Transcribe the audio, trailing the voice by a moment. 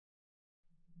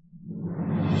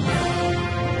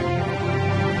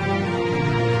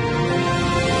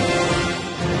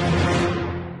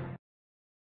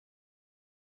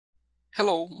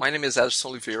Hello, my name is Edson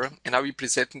Oliveira and I'll be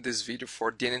presenting this video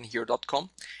for DNNHere.com,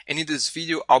 and in this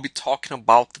video I'll be talking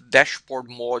about the dashboard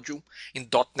module in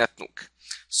DotNetNuke.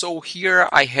 So here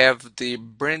I have the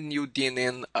brand new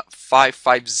DNN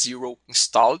 550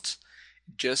 installed.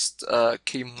 It just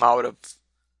came out of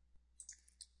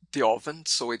the oven,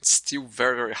 so it's still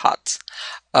very hot.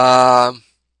 And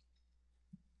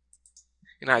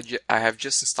I have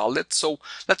just installed it. So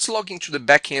let's log into the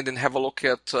backend and have a look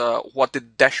at what the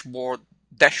dashboard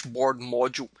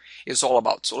module is all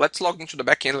about. So let's log into the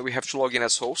backend. We have to log in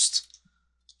as host.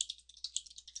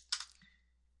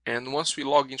 And once we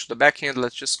log into the backend,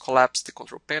 let's just collapse the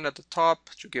control panel at the top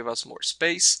to give us more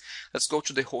space. Let's go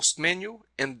to the host menu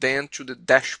and then to the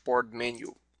dashboard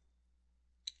menu.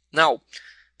 Now,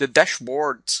 the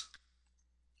dashboard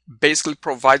basically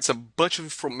provides a bunch of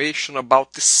information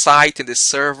about the site and the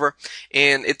server,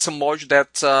 and it's a module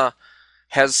that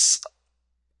has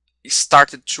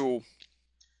started to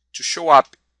show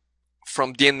up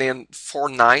from DNN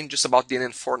 4.9, just about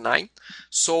DNN 4.9.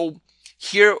 So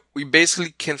here we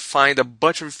basically can find a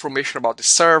bunch of information about the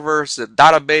servers, the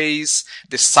database,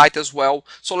 the site as well.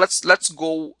 So let's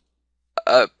go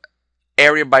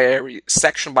area by area,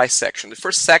 section by section. The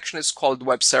first section is called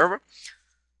web server.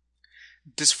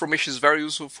 This information is very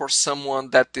useful for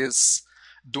someone that is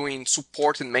doing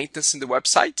support and maintenance in the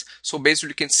website. So basically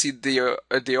you can see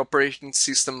the operating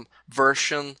system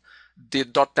version, the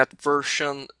 .NET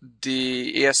version,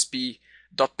 the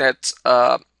ASP.NET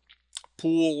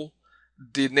pool,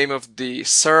 the name of the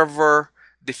server,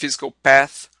 the physical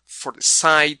path for the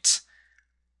site,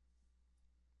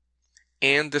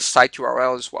 and the site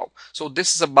URL as well. So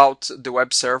this is about the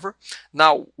web server.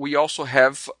 Now we also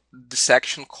have the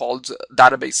section called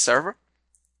database server.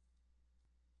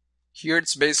 Here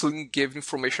it's basically giving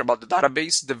information about the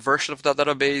database, the version of the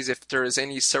database, if there is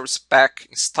any service pack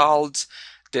installed,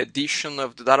 the edition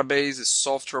of the database, the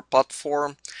software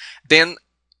platform. Then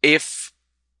if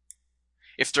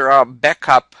there are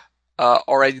backup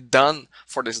already done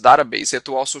for this database, it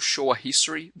will also show a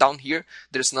history down here.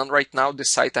 There's none right now. The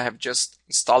site I have just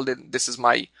installed it. This is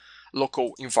my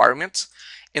local environment.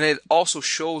 And it also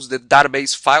shows the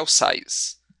database file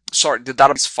size. Sorry, the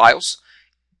database files.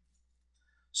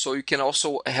 So you can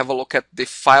also have a look at the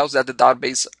files that the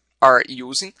database are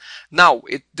using. Now,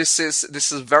 this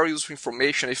is very useful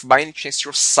information. If by any chance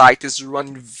your site is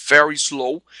running very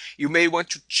slow, you may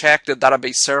want to check the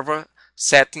database server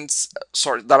settings,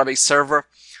 database server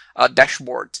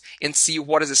dashboard, and see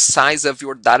what is the size of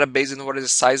your database and what is the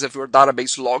size of your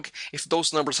database log. If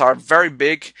those numbers are very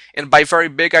big, and by very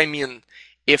big I mean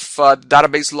if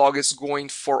database log is going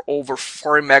for over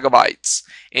 40 megabytes,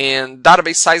 and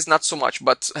database size not so much,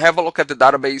 but have a look at the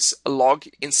database log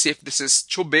and see if this is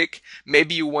too big.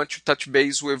 Maybe you want to touch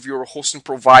base with your hosting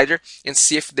provider and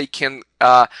see if they can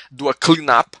do a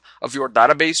cleanup of your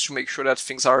database to make sure that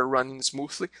things are running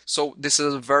smoothly. So this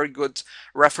is a very good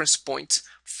reference point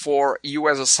for you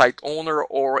as a site owner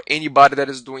or anybody that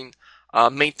is doing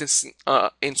maintenance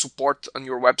and support on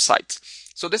your website.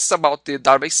 So this is about the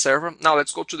database server. Now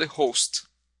let's go to the host.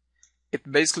 It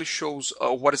basically shows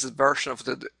what is the version of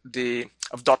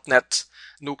of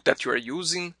DotNetNuke that you are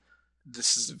using.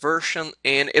 This is the version,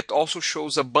 and it also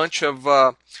shows a bunch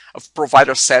of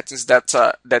provider settings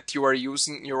that you are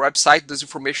using in your website. This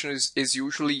information is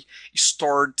usually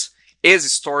stored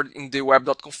in the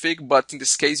web.config, but in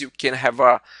this case you can have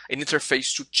an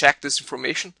interface to check this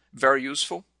information. Very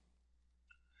useful.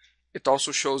 It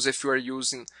also shows if you are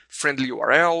using friendly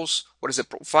URLs, what is the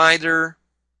provider.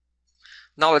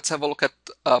 Now let's have a look at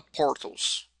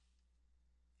portals.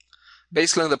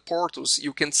 Basically on the portals,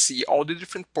 you can see all the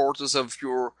different portals of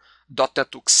your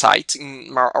DotNetNuke site.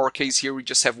 In our case here, we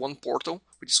just have one portal,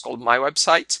 which is called My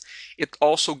Website. It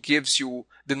also gives you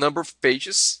the number of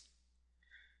pages.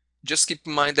 Just keep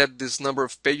in mind that this number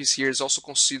of pages here is also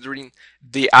considering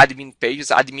the admin pages,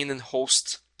 admin and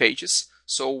host pages.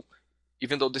 So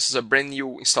even though this is a brand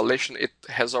new installation, it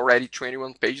has already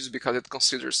 21 pages because it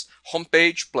considers home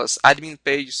page plus admin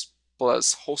pages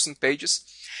plus hosting pages.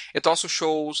 It also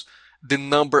shows the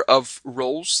number of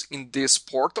rows in this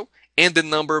portal and the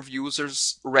number of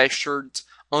users registered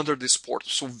under this portal.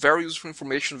 So very useful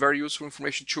information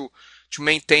to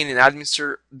maintain and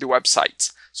administer the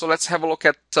website. So let's have a look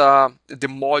at the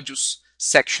modules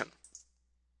section.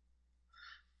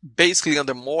 Basically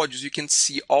under modules, you can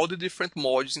see all the different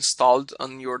modules installed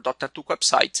on your DotNetNuke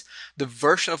website, the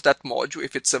version of that module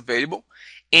if it's available,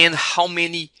 and how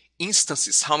many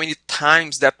instances, how many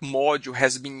times that module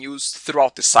has been used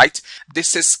throughout the site.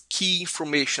 This is key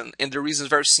information, and the reason is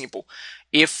very simple.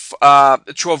 If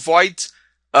to avoid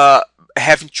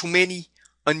having too many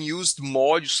unused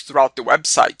modules throughout the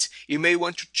website, you may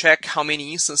want to check how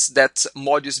many instances that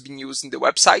module is being used in the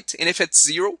website. And if it's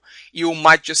 0, you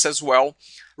might just as well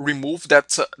remove that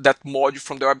module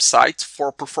from the website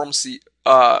for performance,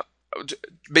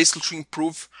 basically to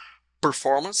improve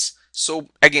performance. So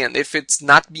again, if it's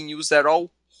not being used at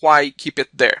all, why keep it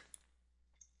there?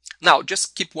 Now,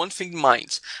 just keep one thing in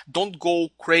mind. Don't go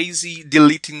crazy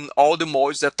deleting all the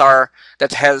modules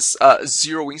that has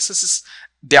 0 instances.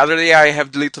 The other day, I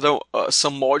have deleted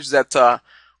some modules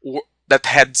that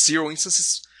had 0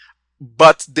 instances,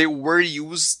 but they were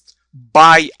used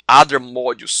by other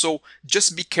modules. So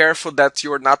just be careful that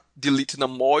you're not deleting a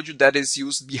module that is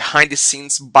used behind the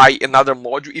scenes by another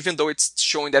module. Even though it's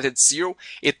showing that it's 0,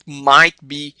 it might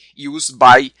be used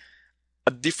by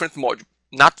a different module.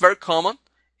 Not very common,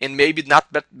 and maybe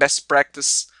not best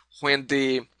practice when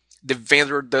the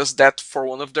vendor does that for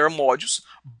one of their modules,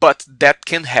 but that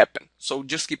can happen. So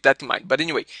just keep that in mind. But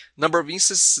anyway, number of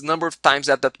instances, number of times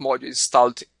that module is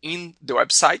installed in the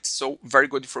website. So very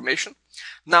good information.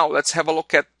 Now let's have a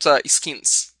look at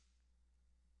skins.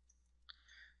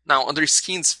 Now under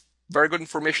skins, very good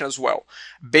information as well.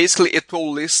 Basically, it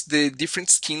will list the different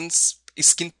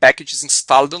skin packages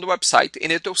installed on the website,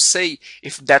 and it will say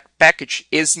if that package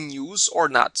is in use or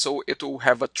not. So it will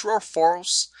have a true or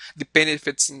false depending if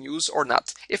it's in use or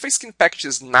not. If a skin package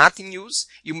is not in use,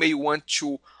 you may want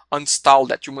to uninstall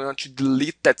that. You may want to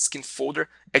delete that skin folder.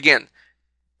 Again,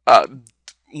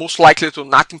 most likely it will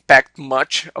not impact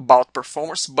much about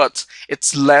performance, but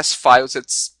it's less files,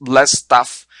 it's less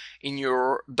stuff in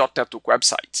your DotNetNuke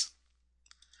website.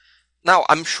 Now,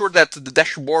 I'm sure that the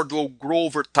dashboard will grow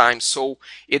over time, so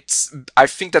I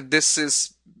think that this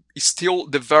is still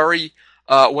the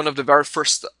one of the very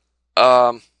first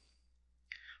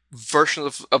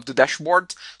versions of the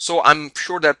dashboard. So I'm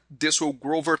sure that this will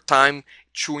grow over time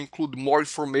to include more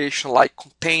information like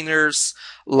containers,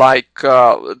 like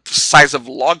size of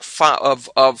log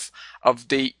of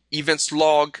the events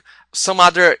log, some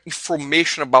other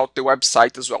information about the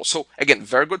website as well. So again,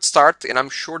 very good start, and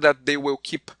I'm sure that they will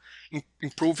keep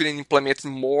improving and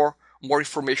implementing more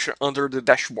information under the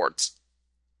dashboards.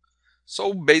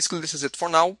 So basically this is it for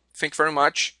now. Thank you very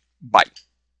much. Bye.